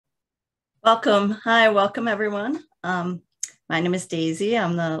Welcome. Hi, welcome everyone. My name is Daisy.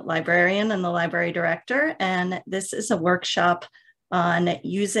 I'm the librarian and the library director, and this is a workshop on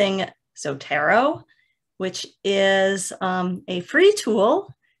using Zotero, which is a free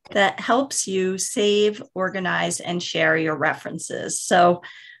tool that helps you save, organize, and share your references. So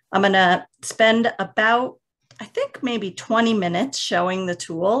I'm going to spend about, I think, maybe 20 minutes showing the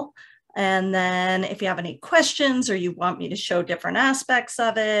tool. And then if you have any questions or you want me to show different aspects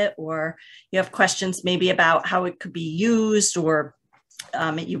of it, or you have questions maybe about how it could be used, or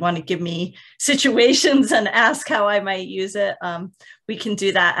you want to give me situations and ask how I might use it, we can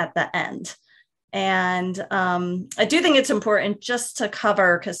do that at the end. And I do think it's important just to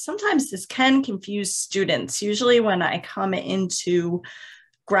cover, because sometimes this can confuse students. Usually when I come into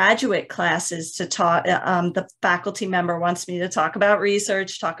graduate classes to talk, the faculty member wants me to talk about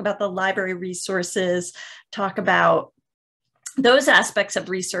research, talk about the library resources, talk about those aspects of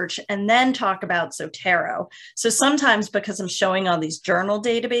research, and then talk about Zotero. So sometimes, because I'm showing all these journal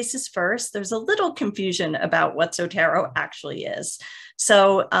databases first, there's a little confusion about what Zotero actually is.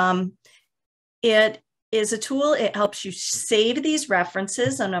 So it is a tool. It helps you save these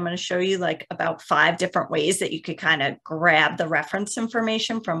references, and I'm going to show you like about 5 different ways that you could kind of grab the reference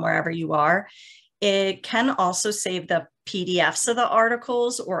information from wherever you are. It can also save the PDFs of the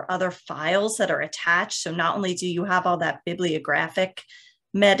articles or other files that are attached. So not only do you have all that bibliographic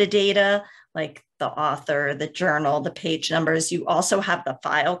metadata, like the author, the journal, the page numbers, you also have the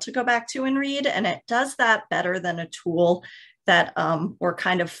file to go back to and read. And it does that better than a tool that we're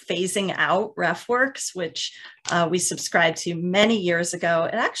kind of phasing out, RefWorks, which we subscribed to many years ago.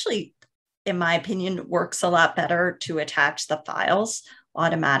 It actually, in my opinion, works a lot better to attach the files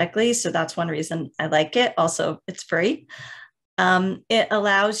automatically. So that's one reason I like it. Also, it's free. It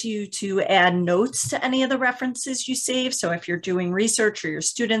allows you to add notes to any of the references you save. So if you're doing research or your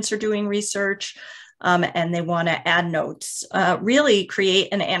students are doing research and they want to add notes, really create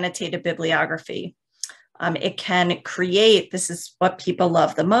an annotated bibliography. It can create, this is what people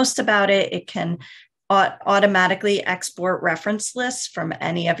love the most about it, it can automatically export reference lists from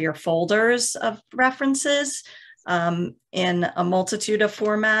any of your folders of references in a multitude of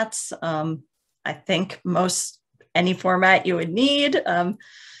formats. I think any format you would need.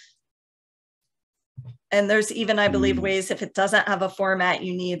 And there's even, I believe, ways if it doesn't have a format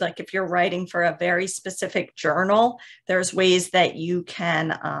you need, like if you're writing for a very specific journal, there's ways that you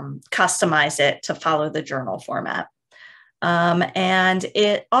can customize it to follow the journal format. And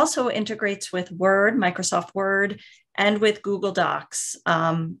it also integrates with Word, Microsoft Word, and with Google Docs,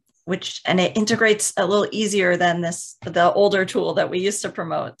 and it integrates a little easier than the older tool that we used to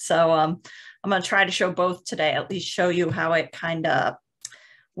promote. So I'm going to try to show both today, at least show you how it kind of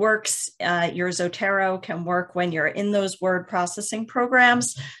works. Your Zotero can work when you're in those word processing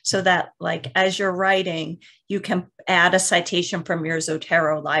programs, so that like as you're writing, you can add a citation from your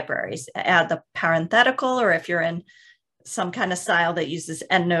Zotero libraries, add the parenthetical, or if you're in some kind of style that uses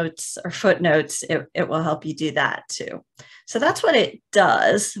endnotes or footnotes, it will help you do that too. So that's what it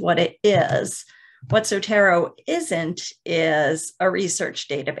does, what it is. What Zotero isn't is a research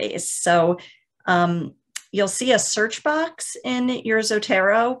database. So you'll see a search box in your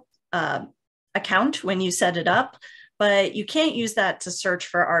Zotero account when you set it up, but you can't use that to search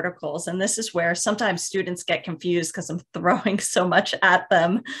for articles. And this is where sometimes students get confused because I'm throwing so much at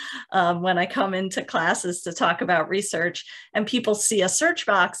them when I come into classes to talk about research, and people see a search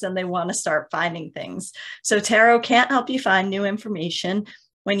box and they want to start finding things. Zotero can't help you find new information.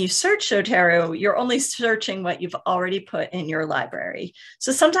 When you search Zotero, you're only searching what you've already put in your library.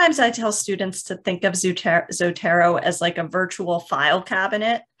 So sometimes I tell students to think of Zotero as like a virtual file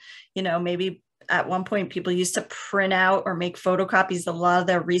cabinet. You know, maybe at one point people used to print out or make photocopies of a lot of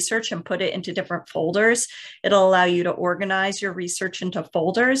their research and put it into different folders. It'll allow you to organize your research into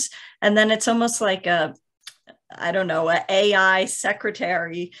folders. And then it's almost like an AI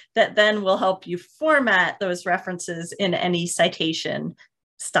secretary that then will help you format those references in any citation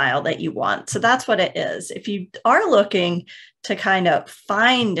style that you want. So that's what it is. If you are looking to kind of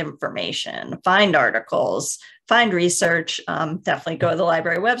find information, find articles, find research, definitely go to the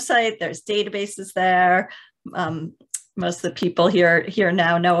library website. There's databases there. Most of the people here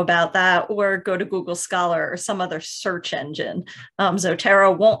now know about that, or go to Google Scholar or some other search engine.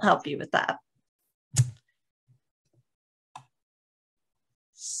 Zotero won't help you with that.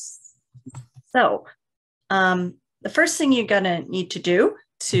 So the first thing you're going to need to do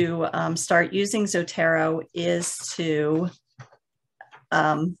to start using Zotero is to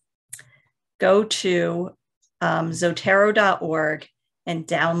go to Zotero.org and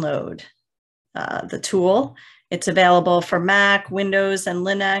download the tool. It's available for Mac, Windows, and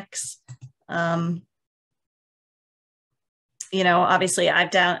Linux. You know, obviously I've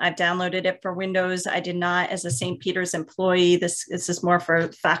downloaded it for Windows. I did not as a St. Peter's employee. This is more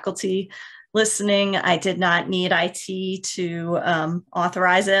for faculty listening. I did not need IT to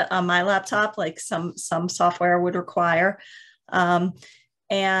authorize it on my laptop like some software would require. And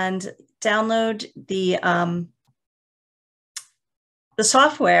download the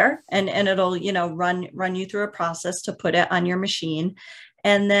software and it'll, you know, run you through a process to put it on your machine.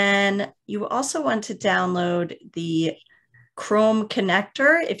 And then you also want to download the Chrome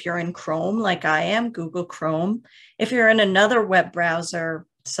connector if you're in Chrome, like I am, Google Chrome. If you're in another web browser,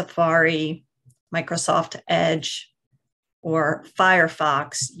 Safari, Microsoft Edge, or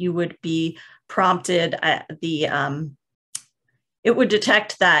Firefox, you would be prompted at it would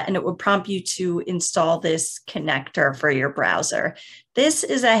detect that and it would prompt you to install this connector for your browser. This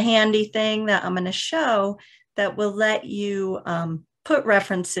is a handy thing that I'm going to show that will let you put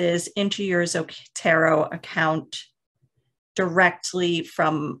references into your Zotero account directly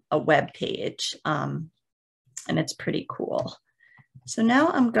from a web page. And it's pretty cool. So now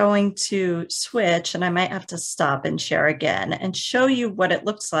I'm going to switch, and I might have to stop and share again and show you what it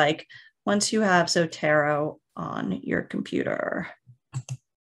looks like once you have Zotero on your computer.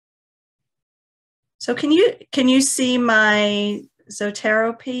 So can you see my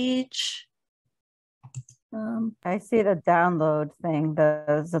Zotero page? I see the download thing,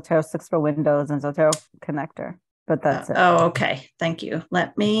 the Zotero 6 for Windows and Zotero connector, but that's it. Oh, okay. Thank you.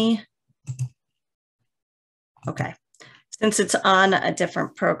 Okay. Since it's on a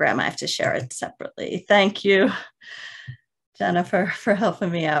different program, I have to share it separately. Thank you, Jennifer, for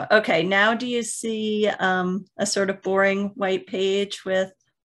helping me out. Okay, now do you see a sort of boring white page with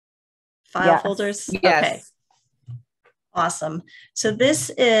file folders? Yes. Okay. Awesome. So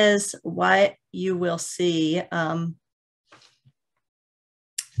this is what you will see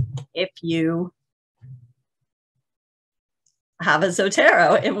if you have a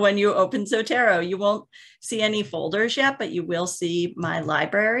Zotero. And when you open Zotero, you won't see any folders yet, but you will see my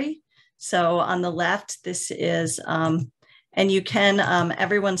library. So on the left, this is, and you can,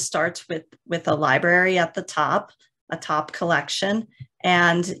 everyone starts with a library at the top, a top collection,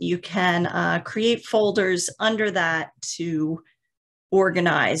 and you can create folders under that to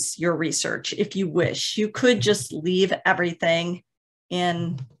organize your research if you wish. You could just leave everything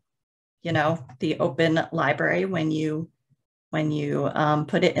in, you know, the open library when you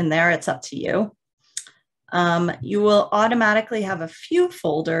put it in there. It's up to you. You will automatically have a few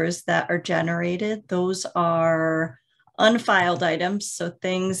folders that are generated. Those are unfiled items, so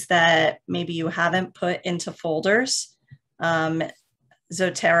things that maybe you haven't put into folders.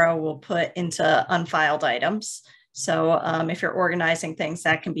 Zotero will put into unfiled items. So if you're organizing things,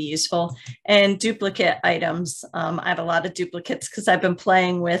 that can be useful. And duplicate items. I have a lot of duplicates because I've been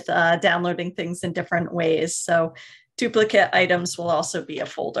playing with downloading things in different ways. So duplicate items will also be a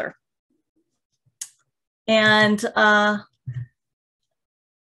folder. And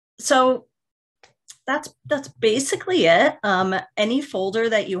so that's basically it. Any folder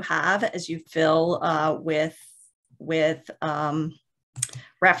that you have as you fill with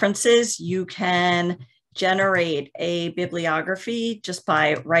references, you can generate a bibliography just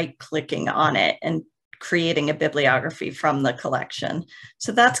by right-clicking on it and creating a bibliography from the collection.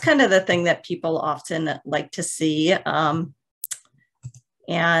 So that's kind of the thing that people often like to see. And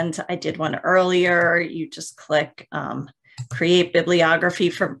I did one earlier. You just click create bibliography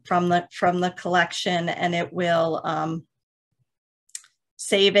from the collection, and it will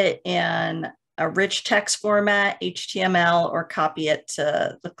save it in a rich text format, HTML, or copy it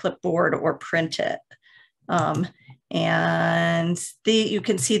to the clipboard or print it. And you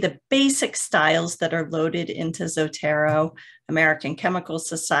can see the basic styles that are loaded into Zotero: American Chemical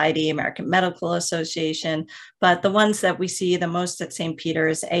Society, American Medical Association, but the ones that we see the most at St.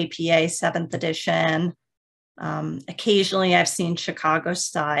 Peter's, APA 7th edition. Occasionally I've seen Chicago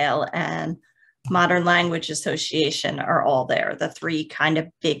style and Modern Language Association are all there, the three kind of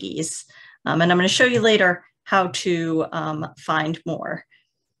biggies. And I'm going to show you later how to find more.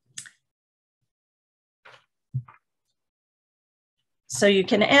 So you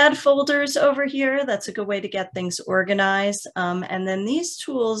can add folders over here. That's a good way to get things organized. And then these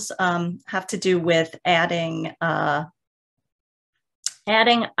tools have to do with adding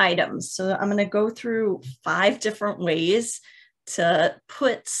items. So I'm going to go through 5 different ways to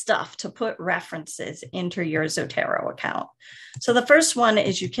put references into your Zotero account. So the first one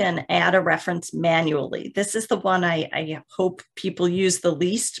is you can add a reference manually. This is the one I hope people use the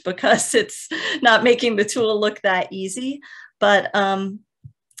least because it's not making the tool look that easy. But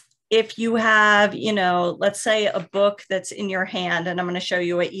if you have, let's say a book that's in your hand, and I'm going to show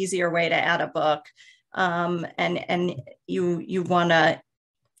you an easier way to add a book, and you want to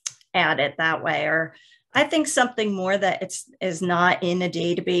add it that way. Or I think something more that is not in a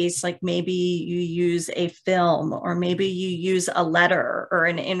database, like maybe you use a film, or maybe you use a letter or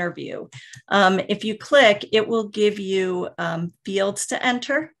an interview. If you click, it will give you fields to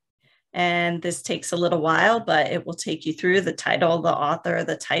enter. And this takes a little while, but it will take you through the title, the author,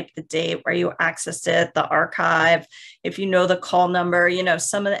 the type, the date, where you accessed it, the archive. If you know the call number,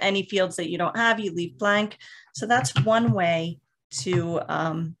 some of any fields that you don't have, you leave blank. So that's one way to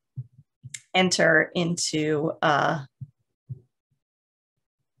enter into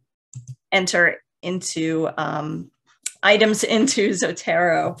items into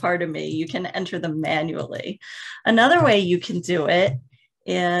Zotero. Pardon me. You can enter them manually. Another way you can do it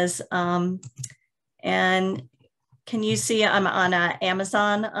is, and can you see I'm on an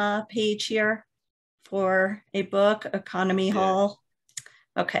Amazon page here for a book, Economy Hall?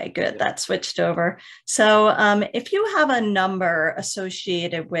 Okay, good. That switched over. So if you have a number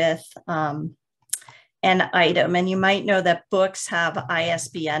associated with an item, and you might know that books have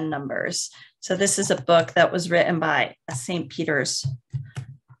ISBN numbers. So this is a book that was written by a St. Peter's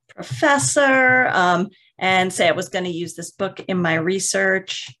professor, and say I was going to use this book in my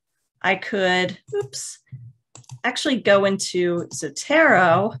research. I could, actually go into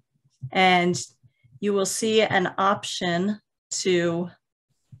Zotero, and you will see an option to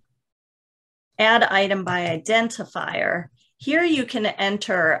add item by identifier. Here you can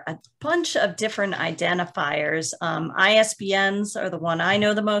enter a bunch of different identifiers. ISBNs are the one I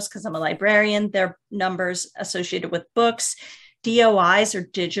know the most because I'm a librarian. They're numbers associated with books. DOIs are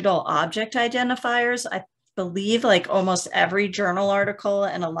digital object identifiers. I believe like almost every journal article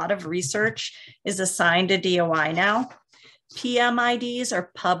and a lot of research is assigned a DOI now. PMIDs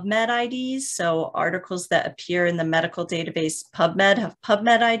are PubMed IDs. So articles that appear in the medical database PubMed have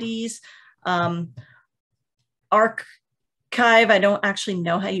PubMed IDs. Archive, I don't actually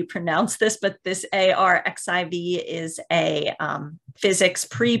know how you pronounce this, but this ARXIV is a physics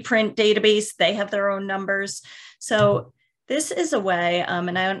preprint database. They have their own numbers. So this is a way,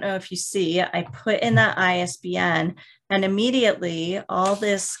 and I don't know if you see, I put in that ISBN, and immediately all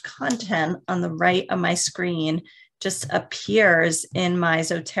this content on the right of my screen just appears in my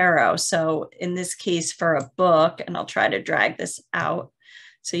Zotero. So in this case for a book, and I'll try to drag this out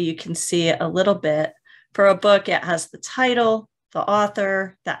so you can see a little bit. For a book, it has the title, the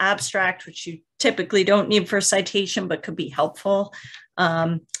author, the abstract, which you typically don't need for citation, but could be helpful.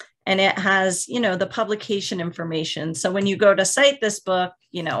 And it has, the publication information. So when you go to cite this book,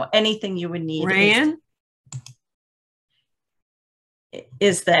 anything you would need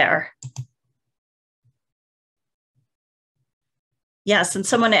is there. Yes, and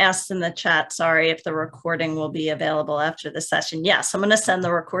someone asked in the chat, sorry, if the recording will be available after the session. Yes, I'm going to send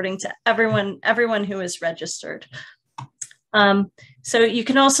the recording to everyone who is registered. So you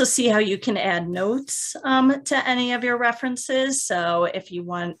can also see how you can add notes to any of your references. So if you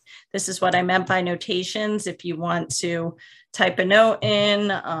want, this is what I meant by notations. If you want to type a note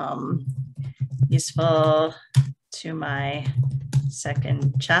in, useful to my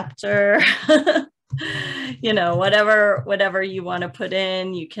second chapter, whatever you want to put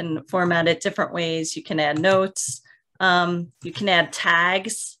in, you can format it different ways. You can add notes. You can add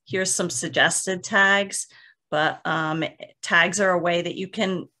tags. Here's some suggested tags. But tags are a way that you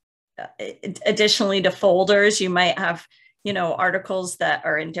can, additionally to folders, you might have, articles that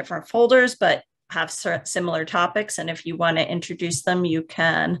are in different folders, but have similar topics. And if you want to introduce them, you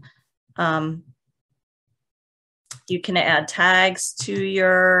can add tags to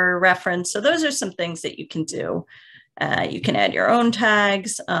your reference. So those are some things that you can do. You can add your own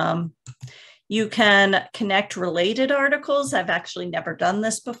tags. You can connect related articles. I've actually never done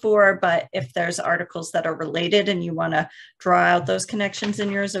this before, but if there's articles that are related and you want to draw out those connections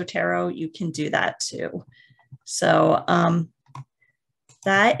in your Zotero, you can do that too. So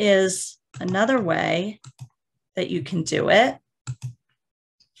that is another way that you can do it.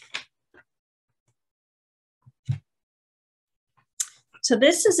 So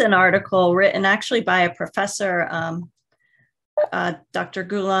this is an article written actually by a professor, Dr.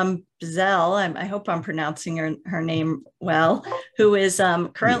 Ghulam Bizel, I hope I'm pronouncing her name well, who is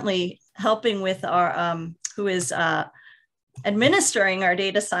currently helping with our, who is administering our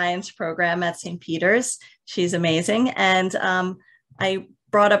data science program at St. Peter's. She's amazing. And I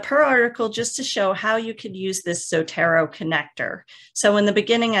brought up her article just to show how you could use this Zotero connector. So in the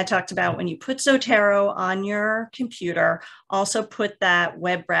beginning, I talked about when you put Zotero on your computer, also put that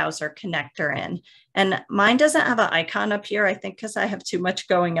web browser connector in. And mine doesn't have an icon up here, I think because I have too much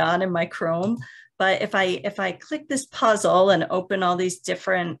going on in my Chrome. But if I click this puzzle and open all these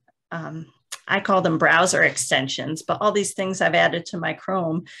different, I call them browser extensions, but all these things I've added to my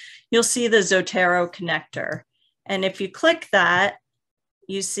Chrome, you'll see the Zotero connector. And if you click that,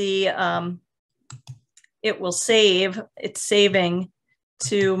 you see it will save, it's saving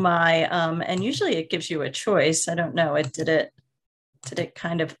to my, and usually it gives you a choice. I don't know, did it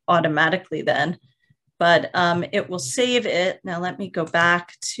kind of automatically then, but it will save it. Now let me go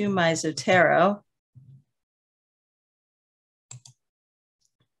back to my Zotero.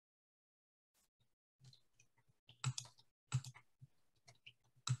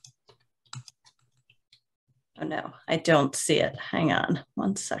 Oh no, I don't see it. Hang on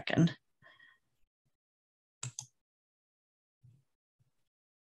 1 second.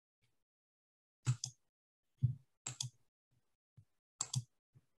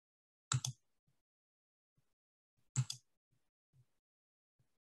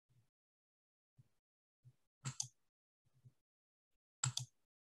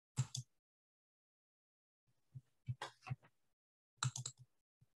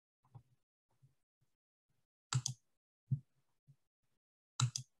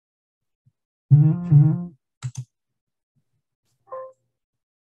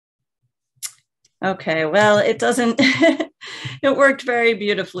 Okay, well, it doesn't, it worked very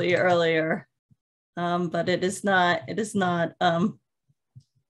beautifully earlier, but it is not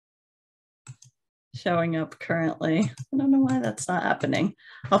showing up currently. I don't know why that's not happening.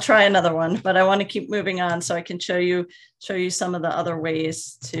 I'll try another one, but I want to keep moving on so I can show you some of the other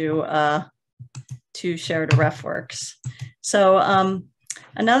ways to share to RefWorks. So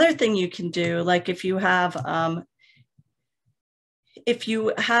another thing you can do, like if you have an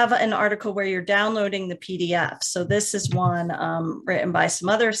article where you're downloading the PDF. So this is one written by some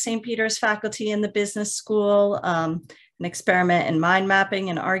other St. Peter's faculty in the business school, an experiment in mind mapping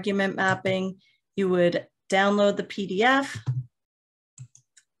and argument mapping. You would download the PDF,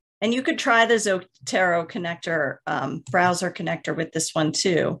 and you could try the Zotero connector, browser connector with this one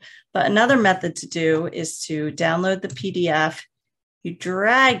too. But another method to do is to download the PDF, you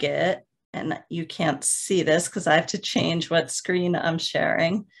drag it, and you can't see this because I have to change what screen I'm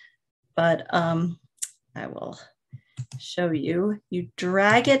sharing, but I will show you. You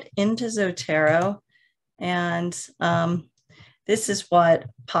drag it into Zotero, and this is what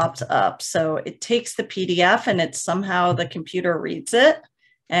popped up. So it takes the PDF and it's somehow the computer reads it,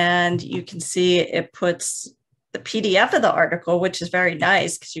 and you can see it puts the PDF of the article, which is very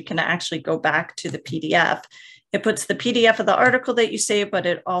nice because you can actually go back to the PDF. It puts the PDF of the article that you save, but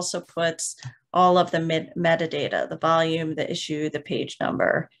it also puts all of the metadata, the volume, the issue, the page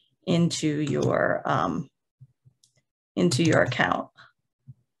number into your account.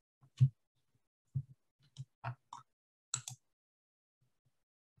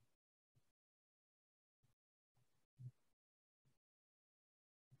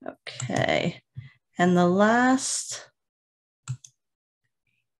 Okay, and the last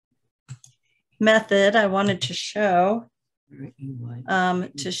method I wanted to show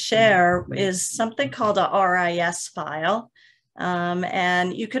to share is something called a RIS file.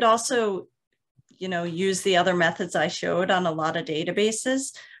 And you could also, use the other methods I showed on a lot of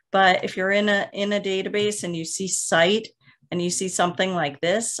databases. But if you're in a database and you see cite and you see something like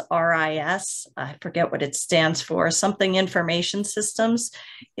this, RIS, I forget what it stands for, something information systems.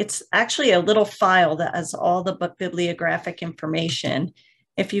 It's actually a little file that has all the bibliographic information.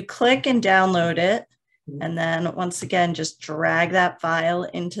 If you click and download it, and then once again, just drag that file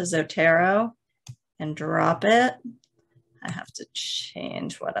into Zotero and drop it. I have to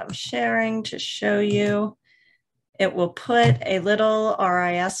change what I'm sharing to show you. It will put a little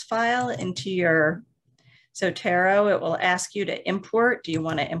RIS file into your Zotero. It will ask you to import. Do you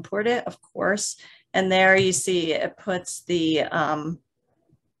want to import it? Of course. And there you see it puts the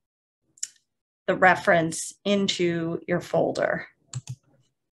reference into your folder.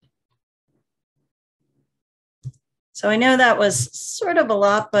 So I know that was sort of a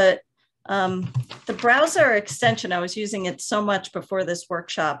lot, but the browser extension, I was using it so much before this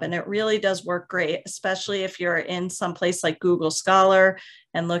workshop, and it really does work great, especially if you're in some place like Google Scholar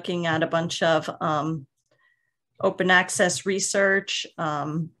and looking at a bunch of open access research.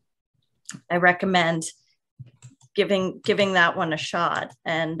 I recommend giving that one a shot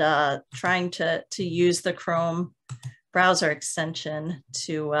and trying to use the Chrome browser extension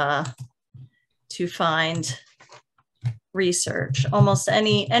to find research. Almost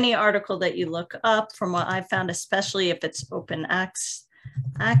any article that you look up, from what I found, especially if it's open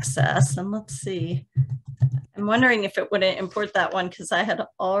access. And let's see, I'm wondering if it wouldn't import that one because I had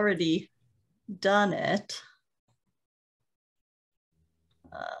already done it.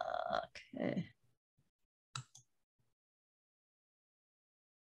 Okay.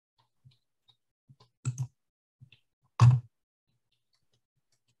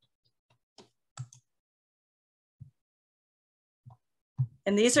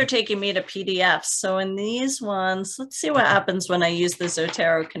 And these are taking me to PDFs. So in these ones, let's see what happens when I use the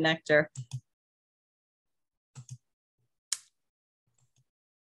Zotero connector.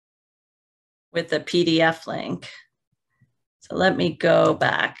 With the PDF link. So let me go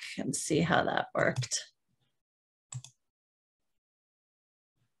back and see how that worked.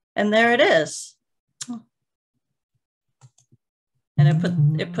 And there it is. And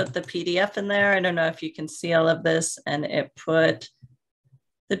it put the PDF in there. I don't know if you can see all of this, and it put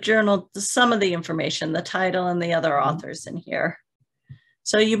the journal, some of the information, the title and the other authors in here.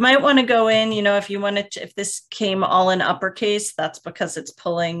 So you might want to go in, you know, if you wanted to, if this came all in uppercase, that's because it's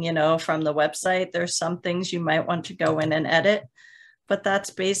pulling, you know, from the website. There's some things you might want to go in and edit, but that's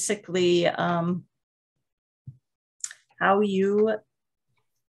basically how you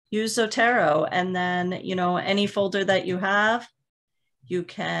use Zotero. And then, you know, any folder that you have, you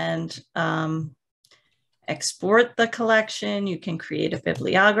can export the collection. You can create a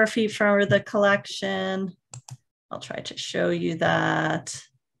bibliography for the collection. I'll try to show you that.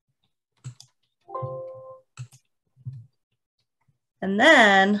 And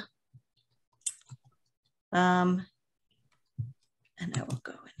then, and I will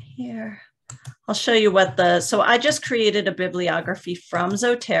go in here. I'll show you what so I just created a bibliography from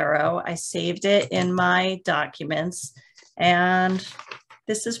Zotero. I saved it in my documents, and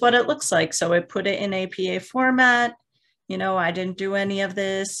this is what it looks like. So I put it in APA format. You know, I didn't do any of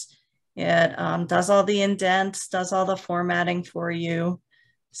this. It does all the indents, does all the formatting for you.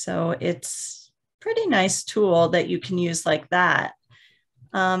 So it's a pretty nice tool that you can use like that.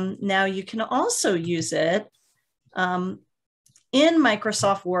 Now you can also use it in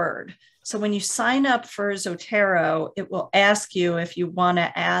Microsoft Word. So when you sign up for Zotero, it will ask you if you want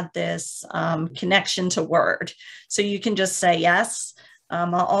to add this connection to Word. So you can just say yes.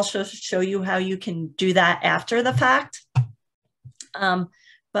 I'll also show you how you can do that after the fact.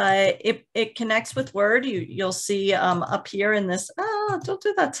 But it connects with Word. You'll see up here in this, don't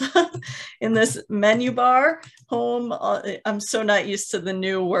do that, in this menu bar, home. I'm so not used to the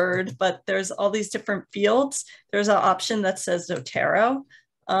new Word, but there's all these different fields. There's an option that says Zotero.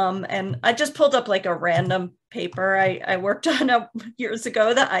 And I just pulled up like a random paper I worked on years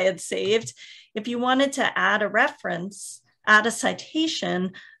ago that I had saved. If you wanted to add a reference, add a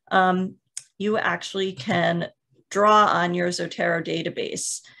citation, you actually can draw on your Zotero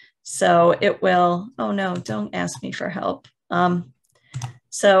database. So it will, oh no, don't ask me for help.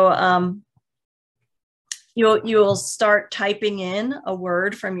 You'll start typing in a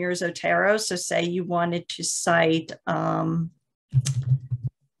word from your Zotero. So say you wanted to cite one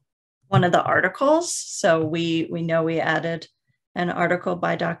of the articles. So we know we added an article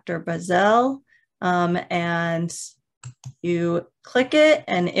by Dr. Bazell, and you click it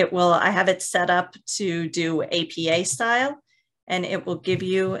and it will, I have it set up to do APA style, and it will give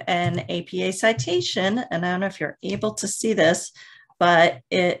you an APA citation. And I don't know if you're able to see this, but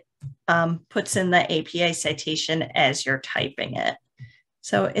it puts in the APA citation as you're typing it.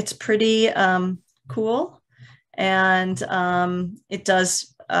 So it's pretty cool. And it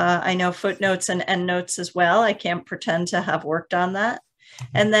does, I know, footnotes and endnotes as well. I can't pretend to have worked on that.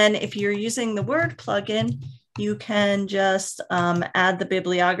 And then if you're using the Word plugin, you can just add the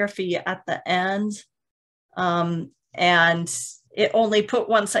bibliography at the end. And it only put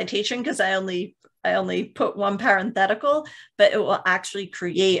one citation because I only put one parenthetical, but it will actually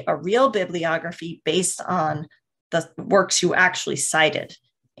create a real bibliography based on the works you actually cited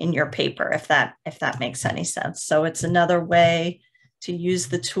in your paper, if that makes any sense. So it's another way to use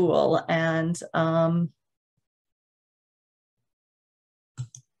the tool. And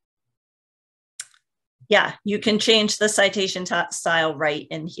yeah, you can change the citation style right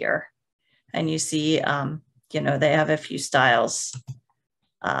in here. And you see, you know, they have a few styles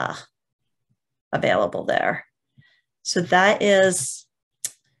available there. So that is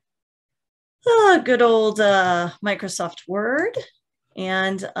good old Microsoft Word.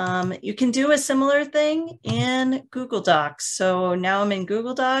 And you can do a similar thing in Google Docs. So now I'm in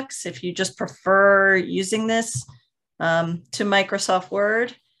Google Docs. If you just prefer using this to Microsoft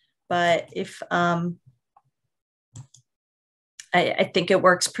Word, but if I think it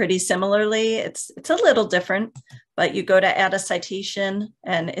works pretty similarly. It's a little different, but you go to add a citation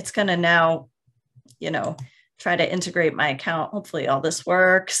and it's going to now, try to integrate my account. Hopefully all this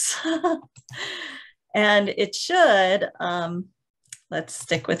works. And it should, let's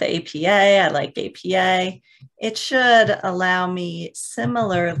stick with APA. I like APA. It should allow me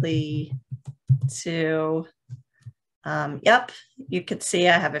similarly to, yep, you could see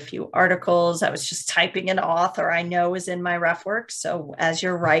I have a few articles. I was just typing an author I know is in my ref work. So as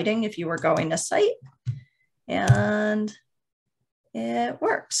you're writing, if you were going to cite, and it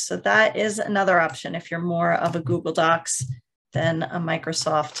works. So that is another option if you're more of a Google Docs than a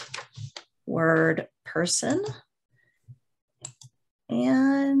Microsoft Word person.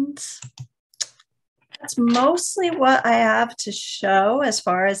 And that's mostly what I have to show as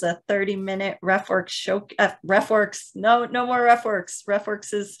far as a 30-minute RefWorks show. RefWorks, no more RefWorks.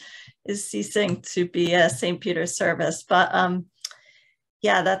 RefWorks is ceasing to be a St. Peter's service. But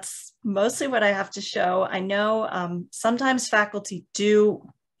yeah, that's mostly what I have to show. I know sometimes faculty do.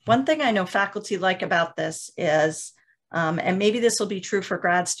 One thing I know faculty like about this is, and maybe this will be true for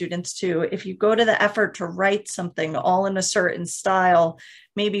grad students too, if you go to the effort to write something all in a certain style,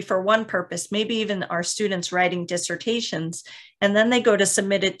 maybe for one purpose, maybe even our students writing dissertations, and then they go to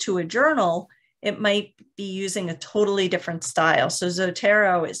submit it to a journal, it might be using a totally different style. So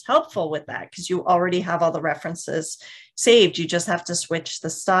Zotero is helpful with that because you already have all the references saved. You just have to switch the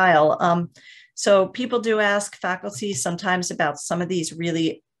style. So people do ask faculty sometimes about some of these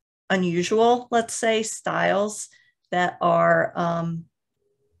really unusual, let's say, styles that are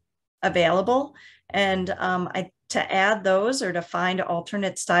available. And to add those or to find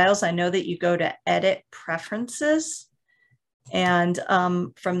alternate styles, I know that you go to Edit Preferences. And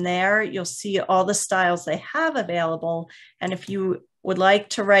from there, you'll see all the styles they have available. And if you would like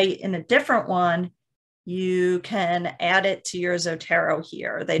to write in a different one, you can add it to your Zotero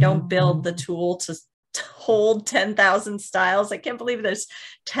here. They don't build the tool to hold 10,000 styles. I can't believe there's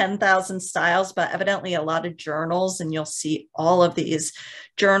 10,000 styles, but evidently a lot of journals, and you'll see all of these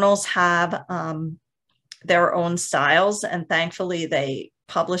journals have their own styles. And thankfully they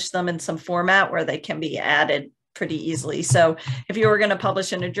publish them in some format where they can be added pretty easily. So if you were going to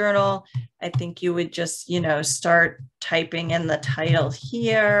publish in a journal, I think you would just, start typing in the title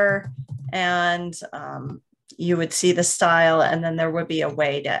here, and you would see the style, and then there would be a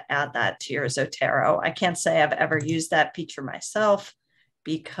way to add that to your Zotero. I can't say I've ever used that feature myself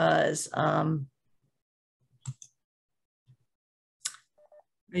because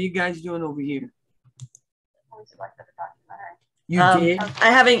How you guys doing over here? You did?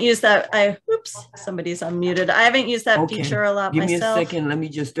 I haven't used that. Oops, somebody's unmuted. I haven't used that feature a lot myself. Give me a second. Let me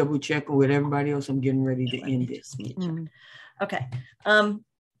just double check with everybody else. I'm getting ready to end it. Okay.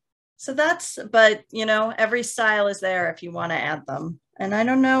 So that's, but every style is there if you want to add them. And I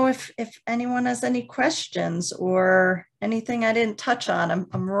don't know if anyone has any questions or anything I didn't touch on.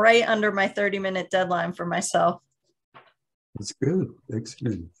 I'm right under my 30-minute deadline for myself. That's good.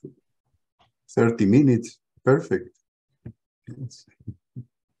 Excellent. 30 minutes. Perfect. Yes.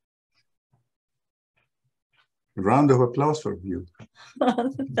 A round of applause for you.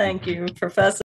 Thank you, Professor.